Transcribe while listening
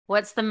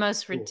What's the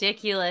most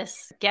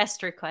ridiculous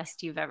guest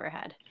request you've ever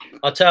had?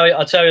 I'll tell you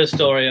a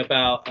story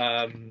about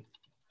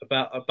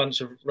a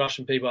bunch of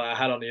Russian people I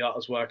had on the yacht I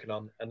was working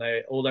on, and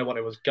all they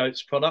wanted was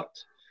goat's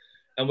product.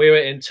 And we were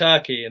in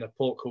Turkey in a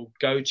port called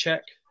Göcek,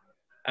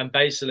 and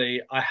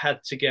basically I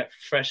had to get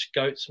fresh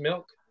goat's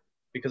milk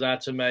because I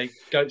had to make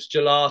goat's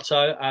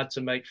gelato, I had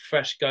to make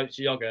fresh goat's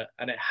yogurt,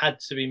 and it had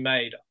to be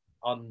made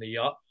on the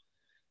yacht.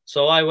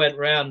 So I went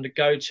round the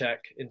Göcek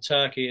in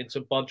Turkey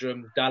into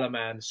Bodrum,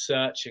 Dalaman,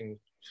 searching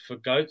for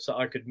goats that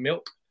I could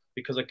milk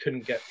because I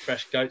couldn't get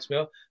fresh goat's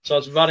milk. So I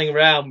was running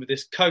around with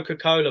this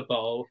Coca-Cola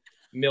bottle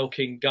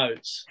milking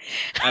goats.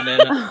 And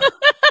then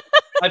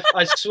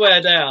I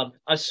swear down,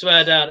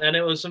 and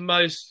it was the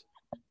most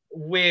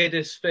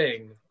weirdest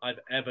thing I've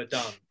ever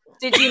done.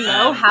 Did you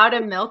know how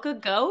to milk a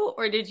goat,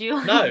 or did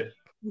you? No.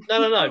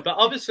 But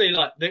obviously,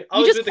 like, you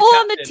just pull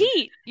on the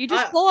teat. You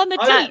just pull on the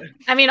teat.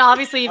 I mean,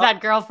 obviously, you've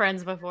had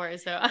girlfriends before,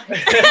 so.